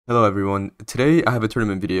Hello everyone, today I have a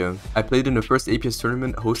tournament video. I played in the first APS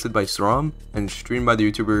tournament hosted by Srom and streamed by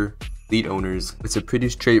the YouTuber Lead Owners. It's a pretty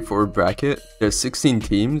straightforward bracket. There's 16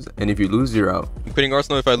 teams and if you lose, you're out. I'm quitting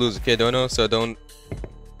Arsenal if I lose, okay, Dono, so don't...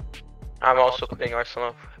 I'm also quitting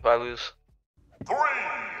Arsenal if I lose. 3,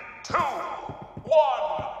 2, 1,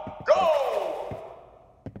 go!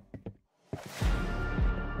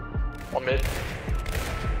 1 mid.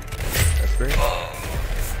 That's great.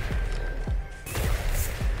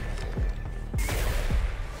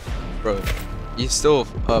 Bro, he's still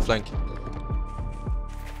flank.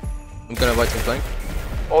 I'm gonna white some flank.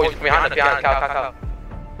 Oh, he's behind cow.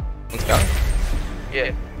 One's cow?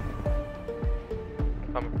 Yeah.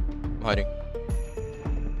 I'm hiding.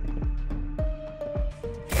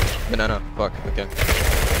 Banana, fuck, okay.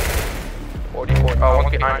 44. Oh, one's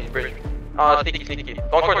behind me, bridge. Sneaky.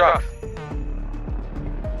 Don't towards rocks.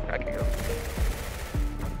 I can go.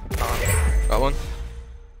 Got one.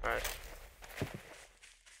 Alright.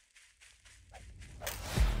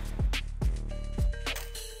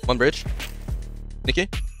 One bridge. Sneaky.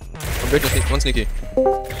 One bridge, one sneaky.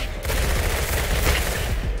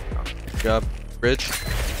 Grab. Bridge.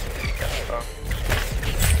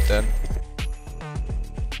 Dead.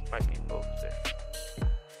 Might be both there.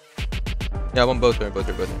 Yeah, one both there, both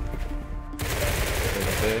there.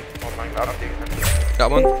 Okay. Oh my god, I'm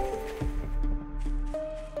Got one.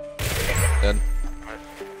 Dead.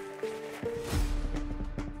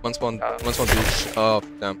 One spawn breach. Oh,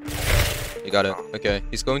 damn. You got it. Okay,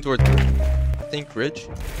 he's going towards, I think, bridge.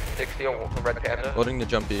 60 on red panda. Holding the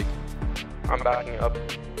jump peak. I'm backing up.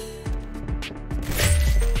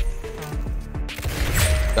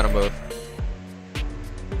 Got them both.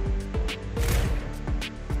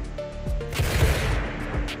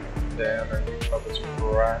 Damn, that was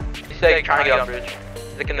right. He's like trying to get on bridge.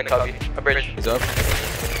 He's like in the cubby. A bridge. He's up.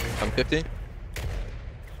 I'm 50.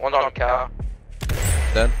 One's on cow.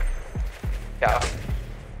 Dead. Cow.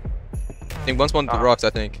 I think one spawned the rocks, I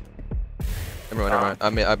think. Never mind. I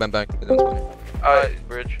went back. It was funny.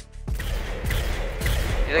 Bridge.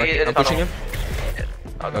 I'm pushing him. Yeah.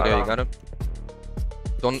 Okay, you got him.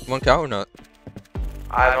 One cow or not?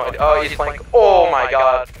 I have no idea. Oh, he's flank. Oh my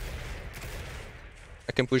god.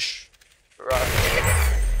 I can push. Rock.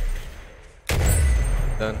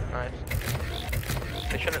 Done. Nice.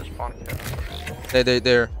 They shouldn't spawn here.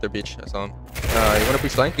 They're beach. I saw him. You wanna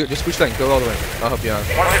push flank? Just push flank. Go all the way. I'll help you out.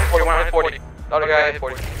 140. The other guy hit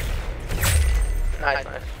 40. Nice.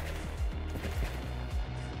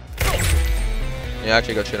 Yeah, I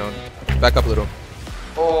actually got shit on. Back up a little.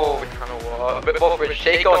 Oh, we kind of walk. But both bridge.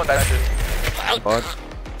 Shaco and Fetcher. Fog.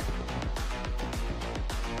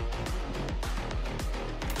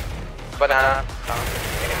 Banana.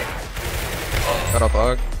 Got off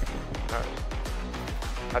fog. Nice.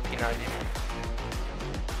 Happy 90.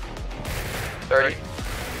 30.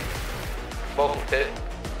 Both hit.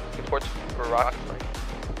 Good towards for rock.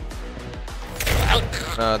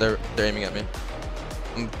 They're aiming at me.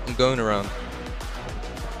 I'm going around.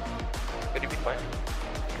 Could you be playing?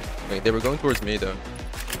 Wait, they were going towards me though.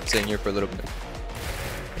 I'm staying here for a little bit.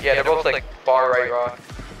 Yeah, they're both like far right rock.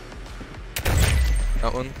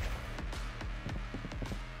 That one.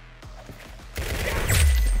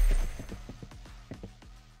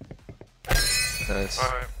 Nice.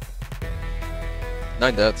 Alright.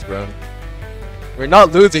 9 deaths, bro. We're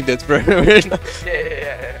not losing this, bro.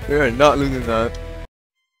 Yeah. We are not losing that.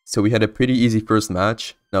 So we had a pretty easy first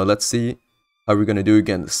match. Now let's see how we're gonna do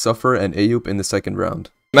against sffer and ayoob in the second round.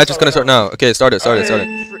 Match is gonna start now. Okay, start it. Alright,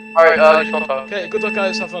 just don't talk. Okay, good luck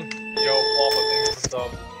guys, have fun. Yo, all the things and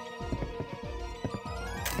stuff.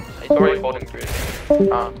 He's already holding bridge.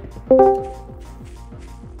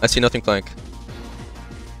 I see nothing flank.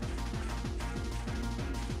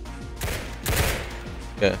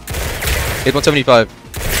 Okay. Hit 175.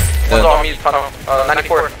 One's on me, tunnel.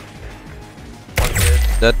 94. One's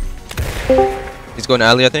dead. Dead. He's going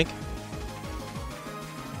alley, I think.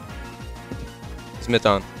 He's mid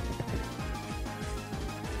on.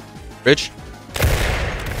 Bridge.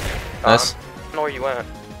 Nice. I don't know where you went.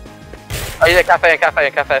 Oh, he's at cafe.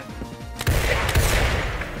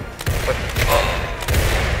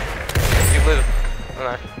 You lose. Oh,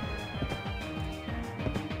 nice.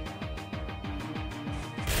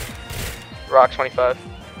 Rock 25.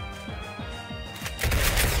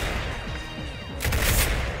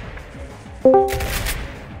 Alright,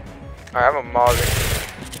 I have a Mauser.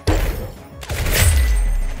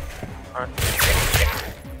 Alright.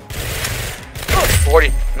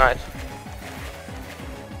 40. Nice.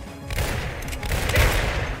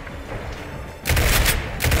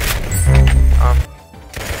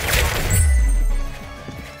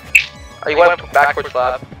 You went backwards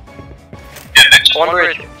lab. One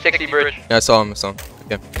bridge, 60 bridge. Yeah, I saw him.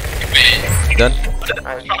 Okay. Done.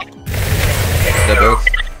 Nice. They're both.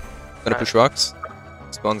 Gonna push rocks.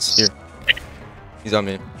 Spawns here. He's on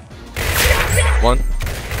me. One.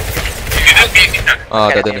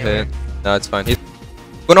 Oh, that didn't hit. No, it's fine. He's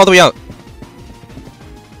going all the way out.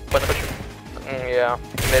 Push. Yeah.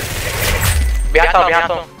 Mid. Behind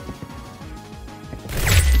tunnel.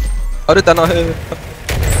 How did that not hit?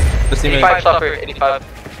 Just 85 suffer, 85.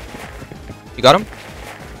 You got him?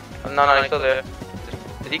 No, he's still there.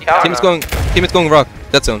 Did he count? Teammate's going rock.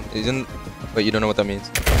 Dead zone. He's in. Wait, you don't know what that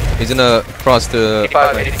means. He's in a cross to. 85.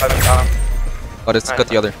 Oh, let's cut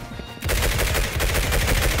the other.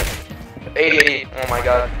 80. Oh my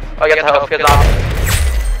god. Oh, you got the health. Good job.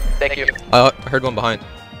 Thank you. I heard one behind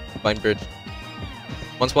bridge.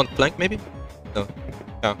 One spawn flank maybe? No.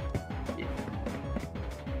 Cow.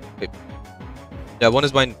 Wait. Yeah, one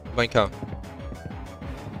is behind cow.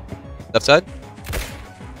 Left side.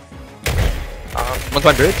 One's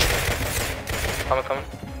behind bridge. Coming.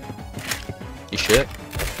 You shit.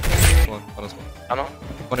 One spawn. I know.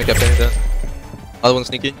 One who kept hitting that. Other one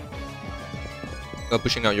sneaky. No,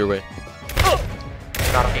 pushing out your way.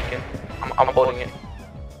 Not peeking. I'm holding it.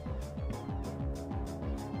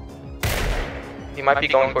 He might be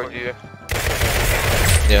going towards you.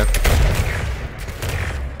 Yeah.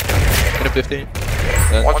 Hit him 15.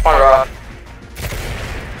 Then. One spawn rock.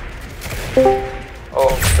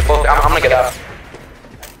 Oh, they're both. I'm gonna get out.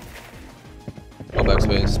 Go back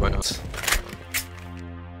space, why not?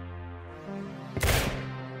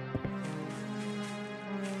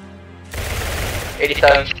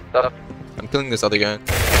 Stuff. I'm killing this other guy.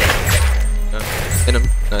 Yeah. Hit him.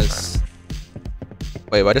 Nice.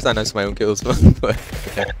 Wait, why does that nice my own kills? But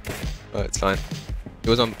okay. Oh, it's fine. He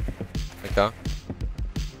was on my car.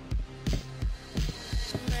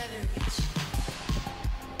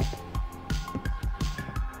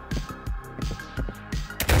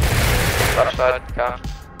 Left side, car.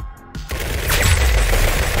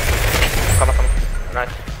 Come.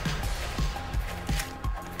 Nice.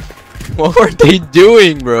 What were they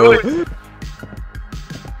doing, bro? That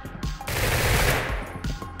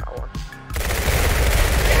one.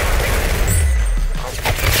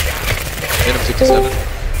 Hit him 67.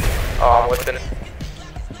 Oh, I'm within it.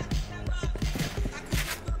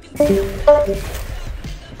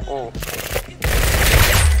 Oh.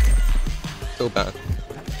 So bad.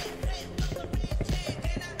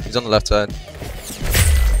 He's on the left side.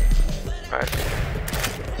 Nice.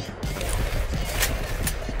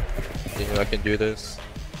 You know I can do this.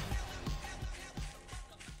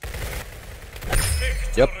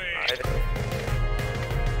 Yep.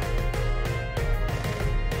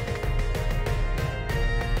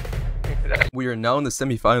 We are now in the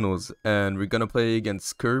semifinals, and we're gonna play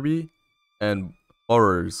against Kirby and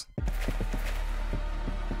Horrors.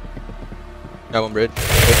 Got one bridge.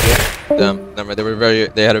 Damn, never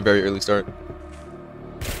mind. They had a very early start.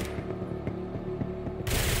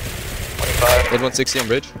 25. Hit 160 on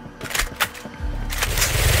bridge.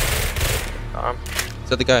 Is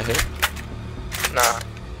that the guy I hit? Nah. I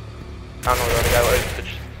don't know where the guy was.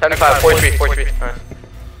 75, 43. Nice.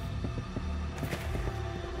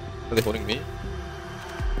 Are they holding me?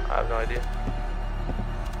 I have no idea.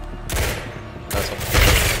 That's all.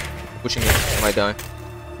 Pushing me. I might die.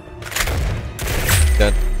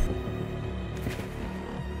 Dead.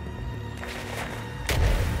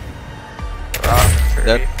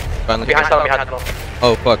 Dead. Finally. Behind tunnel.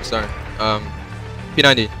 Oh fuck, sorry.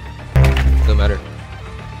 P90. Doesn't matter.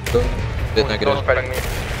 Bit negative. Don't spreading me.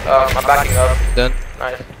 I'm backing up. Then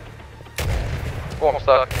Nice. Oh, I'm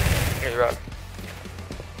stuck. Here's your rock.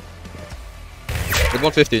 with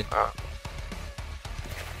 150.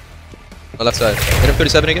 On left side. Hit him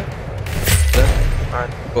 37 again. Then. Alright.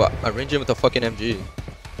 Oh, I range him with a fucking MG.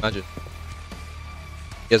 Imagine.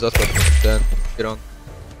 He has us left. Then get on.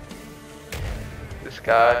 This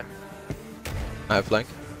guy. I have flank.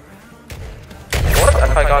 What? I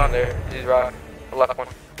probably got in there. He's rock. The left one.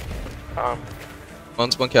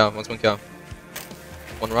 One's one cow. One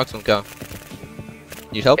rocks, one cow.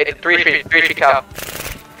 Need help? 3 feet cow.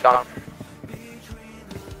 Down.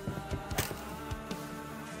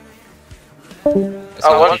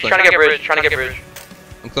 Oh, one's trying to get bridge.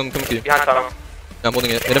 I'm coming to you. Behind tunnel. Yeah, I'm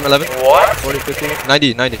holding it. Hit him 11. What? 40, 50.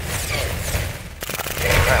 90.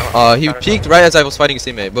 He peeked right as I was fighting his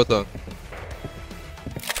teammate. Both low.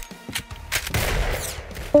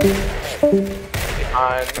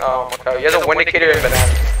 Behind. Oh, okay. He has a wind indicator and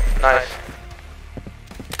banana. Nice.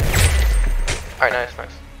 Alright, nice.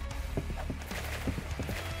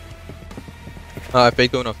 I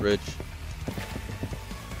faked going off bridge.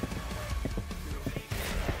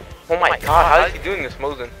 Oh my god, how is he doing this,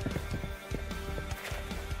 Mosin?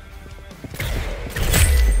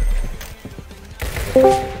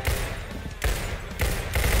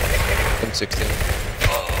 I'm 16.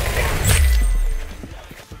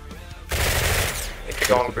 Keep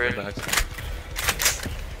going, bridge.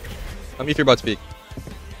 Tell me if you're about to peek.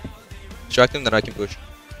 Distract him, then I can push.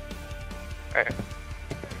 Alright.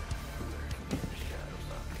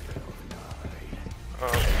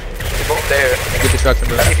 They're both there. Good distraction,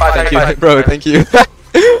 bro. 75, Thank you, 75. bro. Thank you.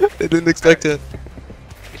 I didn't expect it.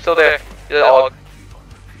 He's still there. He's at all.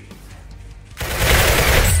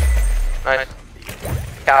 Nice.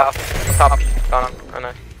 Cow. Top. Gone. Oh,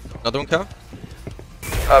 nice. Another one, cow?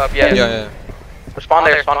 Yeah. Yeah. Respawn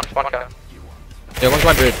there. Spawn cow. Yeah, one's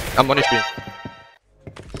my bridge. I'm 1 HP.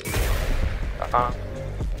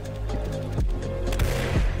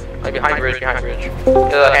 Like behind bridge.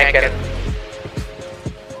 There's a hand cannon.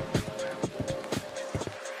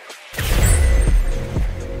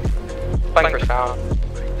 Playing for sound.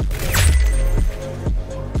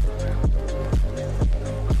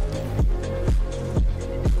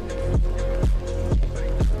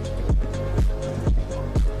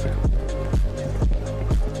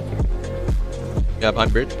 Yeah,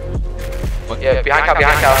 behind bridge. One. Yeah, behind cow.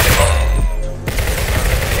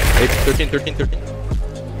 8, 13.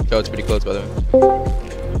 Oh, it's pretty close, by the way.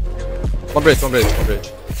 One bridge.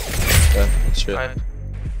 Yeah, straight. Nice.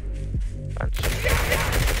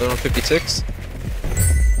 Another one 56.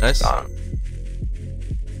 Nice. Alright,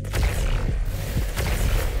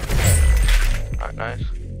 nice.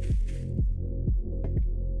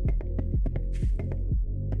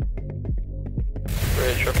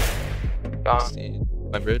 Bridge. Gone.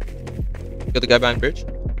 Behind bridge. You got the guy behind bridge?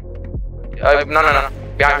 No.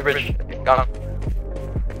 Behind bridge. Gone.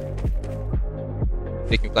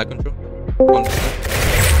 Taking flag control. 1%.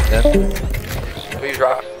 Yeah. Please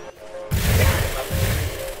drop.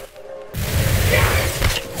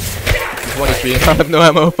 He's 1 HP. I have no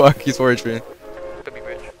ammo. Fuck, he's 4 HP. Could be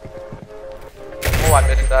bridge. Oh, I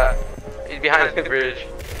missed that. He's behind the bridge.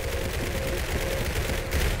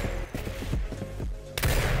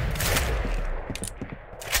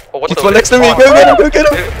 Oh, what's He's one next to me. Go get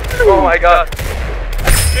him. Oh my god.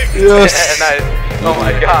 Yes. Nice. Oh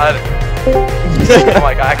my god. Oh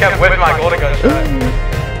my god. I kept whipping my golden gun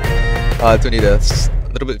shot. 20 deaths. A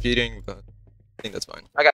little bit feeding, but I think that's fine.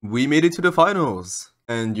 We made it to the finals,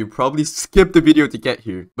 and you probably skipped the video to get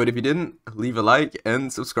here. But if you didn't, leave a like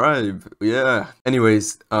and subscribe. Yeah.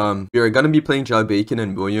 Anyways, we are gonna be playing Jai Bacon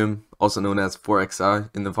and William, also known as 4XI,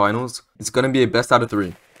 in the finals. It's gonna be a best out of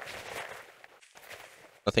 3.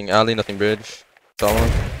 Nothing alley, nothing bridge.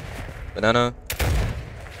 Solid. Banana.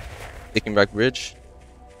 Taking back bridge.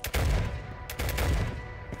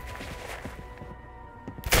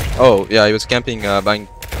 Oh, yeah, he was camping behind.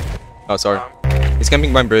 Oh, sorry. He's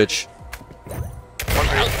camping behind bridge.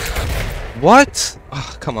 What?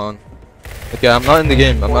 Oh, come on. Okay, I'm not in the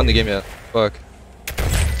game. I'm not in the game yet. Fuck.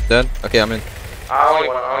 Dead? Okay, I'm in. I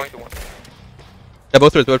only do one. Yeah,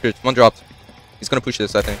 both bridge. One dropped. He's gonna push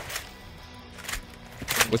this, I think.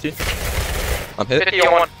 With you? I'm hit. 50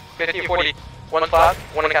 on 1. 50 40. One slab,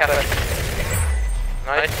 one in cafe.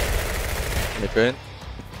 Nice. In the train.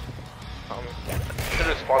 This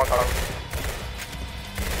is spawn car.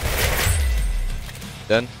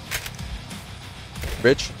 Dead.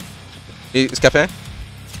 Bridge. Is cafe?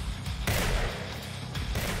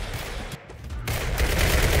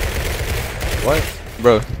 What?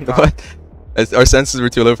 Bro, what? Our senses were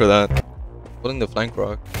too low for that. Holding the flank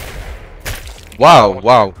rock.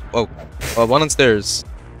 Wow. Oh, one on stairs.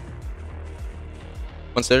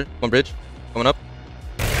 One stair, one bridge. Coming up.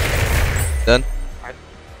 Dead.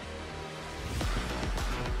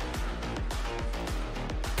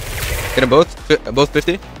 Hit them both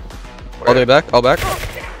 50. All the way back, all back.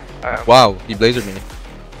 Wow, he blazered me.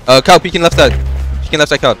 Cow, peeking left side. Peeking left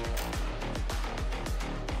side, cow.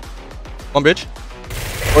 One bridge.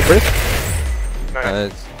 What bridge?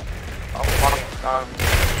 Nice.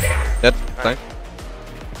 Dead. Flank.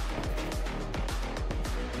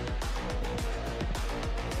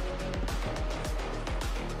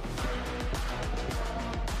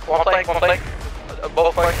 One flank.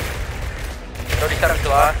 Both flank. 37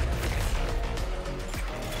 July.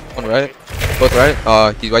 One right. Both right.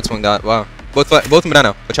 He white swung that. Wow. Both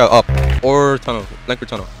banana. Watch out. Up. Or tunnel. Flank or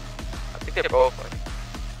tunnel. I think they're both flank.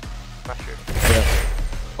 Not sure. Yeah.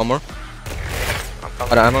 One more.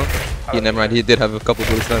 Out of ammo. Yeah, never mind. He did have a couple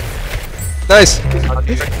bullets left. Nice.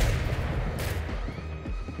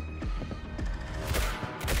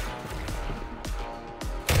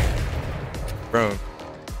 Bro.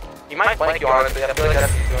 He might flank you honestly. I feel like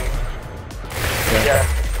that's what he's doing. Yeah.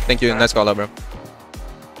 Thank you. Nice call out, bro.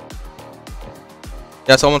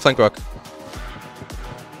 Yeah, someone flank rock.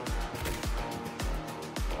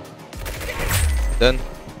 Then.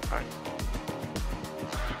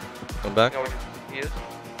 Come back. You know where he is?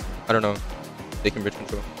 I don't know. They can bridge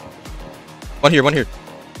control. One here, one here.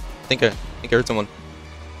 I think I heard someone.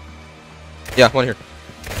 Yeah, one here.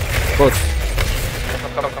 Both.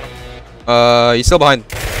 Come. He's still behind.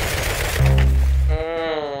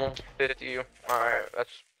 50. Alright, that's.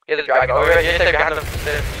 Get the dragon. Oh, yeah, stay behind him.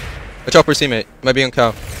 Watch out for teammate. Might be on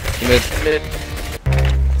cow. He mid. Mid.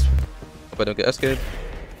 Hope I don't get escaped.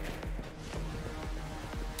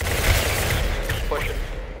 Push it.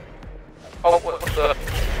 Oh, what's the.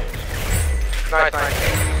 Nice.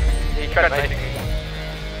 He tried knifing me.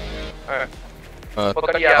 Alright.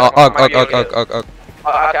 Okay, I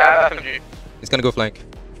have FMG. He's gonna go flank.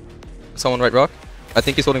 Someone right rock? I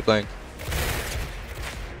think he's holding flank.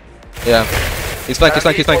 Yeah. He's flank. He's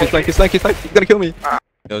gonna kill me.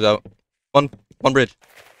 He was out. One bridge.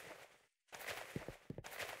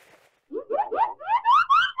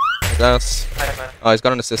 That's. Oh, he's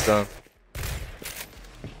got an assist down.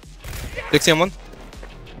 60 on one.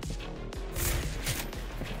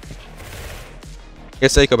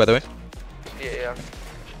 Here's Seiko, by the way. Yeah.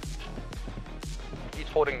 He's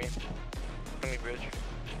holding me. Holding me bridge.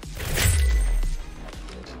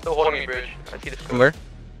 Still holding me bridge. I see this. From where?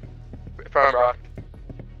 From rock.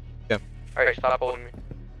 Yeah. Alright, stop holding me.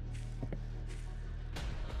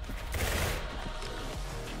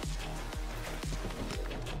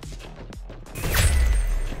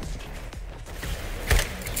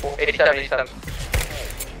 Oh, 87.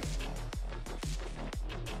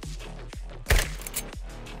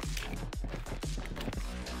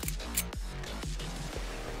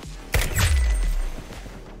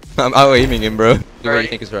 I'm out aiming him, bro. Do what Right. you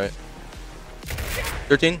think is right.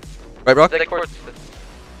 13? Right rock? He's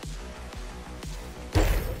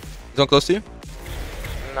on close to you?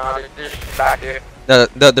 nah, they're just back here.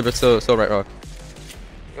 They're so right rock.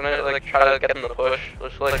 You wanna like try to get them to push?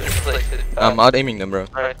 Just sit back. I'm out aiming them, bro.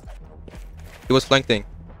 Alright. He was flanking.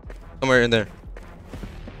 Somewhere in there.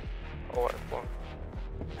 Oh, what?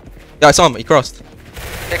 Yeah, I saw him. He crossed.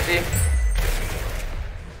 60.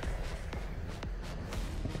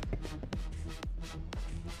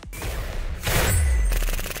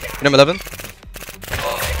 Hit him 11.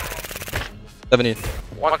 17.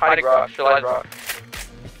 One hiding rock. Shielded rock.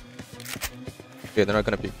 Okay, they're not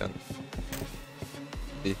gonna peek then.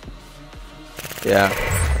 See. Yeah.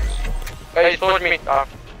 Hey, he's towards me.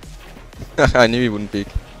 I knew he wouldn't peek.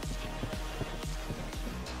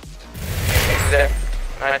 He's there.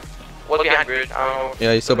 Alright. What's behind bridge? I don't know.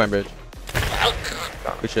 Yeah, he's still behind bridge.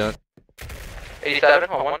 Good shot. 87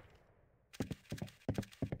 on one.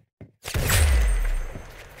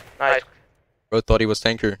 Nice. Bro thought he was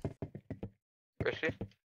tanker. Where is he?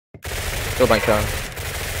 Still behind cow.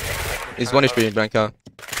 He's 1 HP behind cow.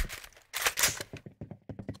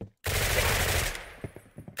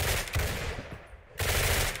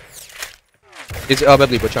 He's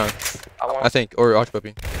Beverly Butchan, I think, or Arch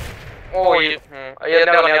Puppy. Oh, yeah,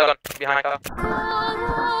 nailed gun. Behind cow.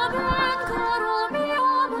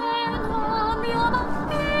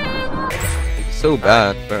 He's so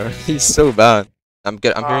bad, bro. He's so bad. I'm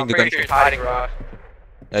hearing the Pretty gunshot. sure he's hiding rock.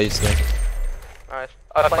 Yeah, he's there. Nice.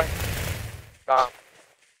 Flank. Got him.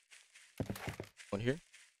 One here.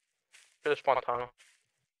 Should have spawned tunnel.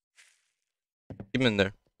 Keep him in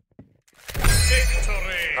there.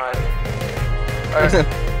 Nice. Alright.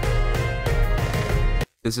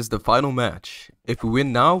 This is the final match. If we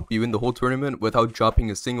win now, we win the whole tournament without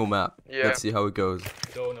dropping a single map. Yeah. Let's see how it goes.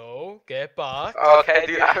 Don't know. Get back. Okay,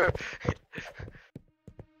 dude.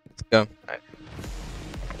 Go. Alright.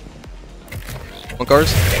 One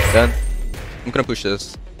cars. Dead. I'm gonna push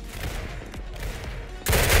this.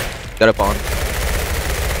 Get up on.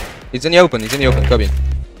 He's in the open. Cubby.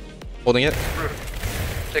 Holding it.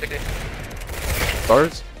 60.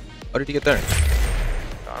 Cars. How did he get there?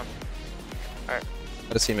 Got him. Alright.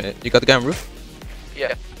 Got a teammate. You got the guy on roof?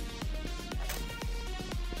 Yeah.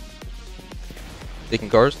 Taking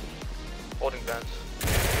cars. Holding vents.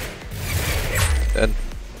 Dead.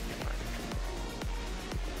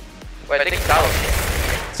 Wait, I think it's down.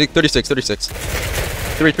 36.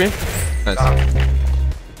 3-3. Nice. Got him.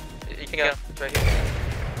 You can get him. It's right here.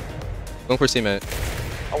 Going for teammate.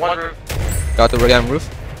 I wonder. Got the guy on roof.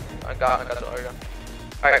 I got the other gun.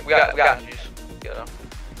 Alright, we got him, juice. Get him.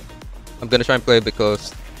 I'm gonna try and play a bit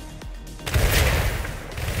close.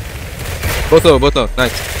 Both low.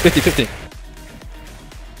 Nice. 50.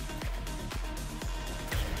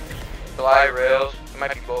 July rails. It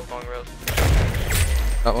might be both long rails.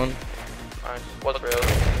 That one. Nice. What's real?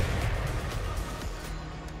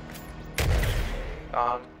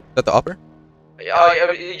 Is that the upper? Oh,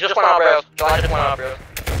 yeah, he just went out rails. July just went out rails.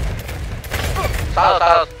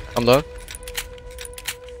 Silas. I'm low.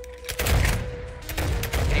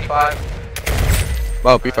 85.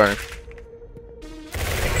 Wow, pre-fire.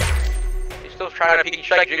 He's still trying to peek. He's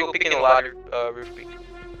like jiggle peeking the ladder, roof peek.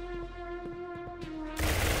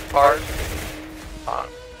 Cars. On.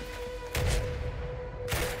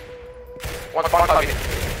 One copy.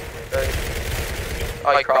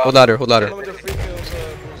 Oh, he crossed. Hold ladder. Some of the free kills,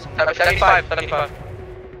 75.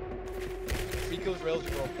 3 kills rails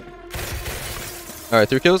bro. Alright,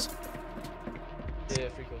 3 kills. Yeah,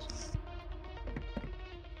 3 kills.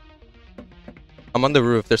 I'm on the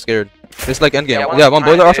roof. They're scared. It's like endgame. Yeah, One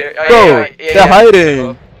boiler off. yeah, Bro, yeah, they're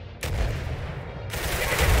hiding.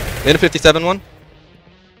 In 57 one.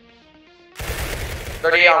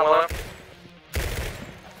 38 on Willow.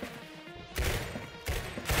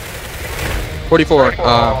 44.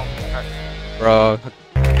 Bro,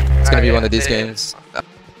 it's gonna be one of these games. I'm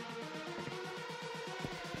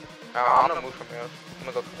gonna move from here. I'm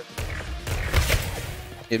gonna go for this.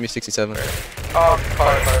 Give me 67. Oh,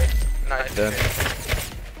 car. Nice. Dead.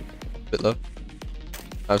 Bit low.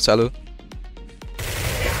 I have Salu.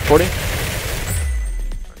 40.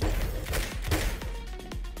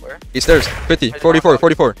 Where? He's stairs. 50.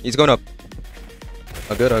 44. He's going up.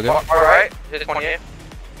 Oh, good. Alright. Hit 28.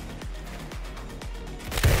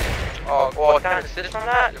 Oh, well, can I assist on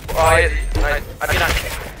that? Oh, yeah. Nice. I mean,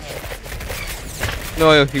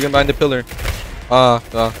 No, you can bind the pillar.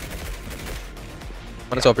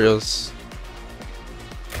 One is up reels.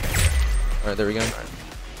 Alright, there we go. I'm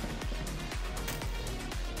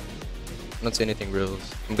not seeing anything reels.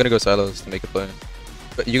 I'm gonna go silos to make a play.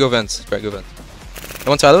 But you go vents. Try to go vents. I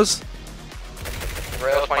want silos?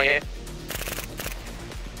 Rail 28.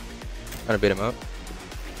 Trying to bait him out.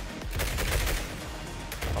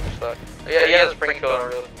 I'm stuck. Yeah, he has a spring kill on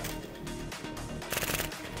rail.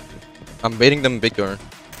 I'm baiting them big door.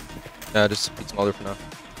 Yeah, just be smaller for now.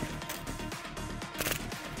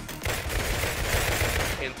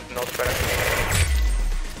 He's no spreader.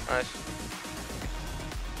 Nice.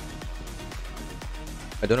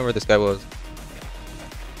 I don't know where this guy was.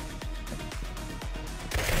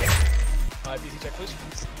 PC check please.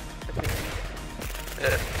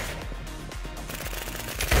 Yeah.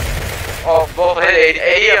 Oh, both hit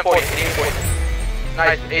 80 and 40. 80 and 40.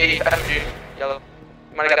 Nice. 80 FG. Yellow.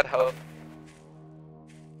 You might have got the hell.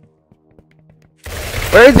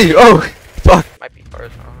 Where is he? Oh, fuck. Might be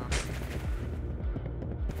first.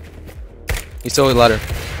 He's still in the ladder.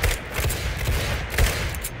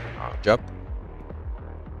 Drop.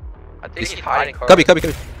 I think he's hiding cars. Cubby. Cubby.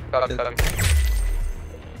 Cars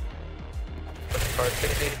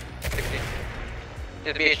 60.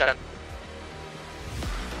 He's the BH10.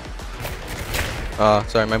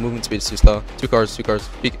 Sorry, my movement speed is too slow. Two cars.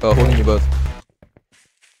 Holding you both.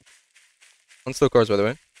 One slow cars, by the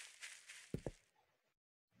way.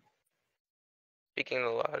 Peeking the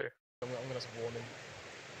ladder. I'm gonna warn him.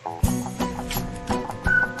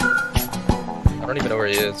 I don't even know where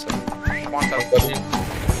he is. So.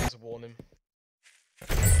 Just warn him.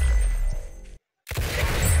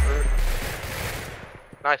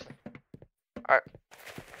 Nice. Alright.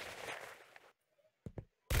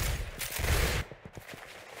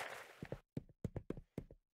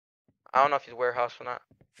 I don't know if he's warehouse or not.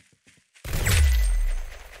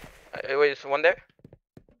 Wait, is one there?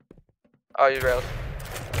 Oh, he's rails.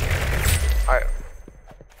 Alright.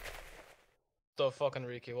 The fucking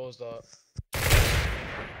Ricky, what was that?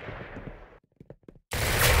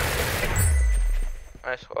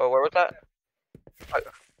 Nice. Oh, where was that?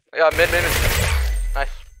 Yeah, mid. Nice.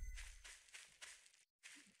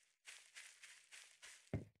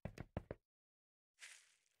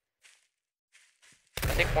 I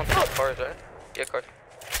think one's cars, right? Yeah, cars.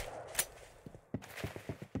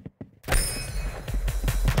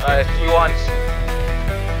 He won.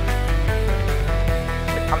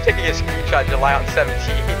 I'm taking a screenshot July on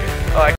 17.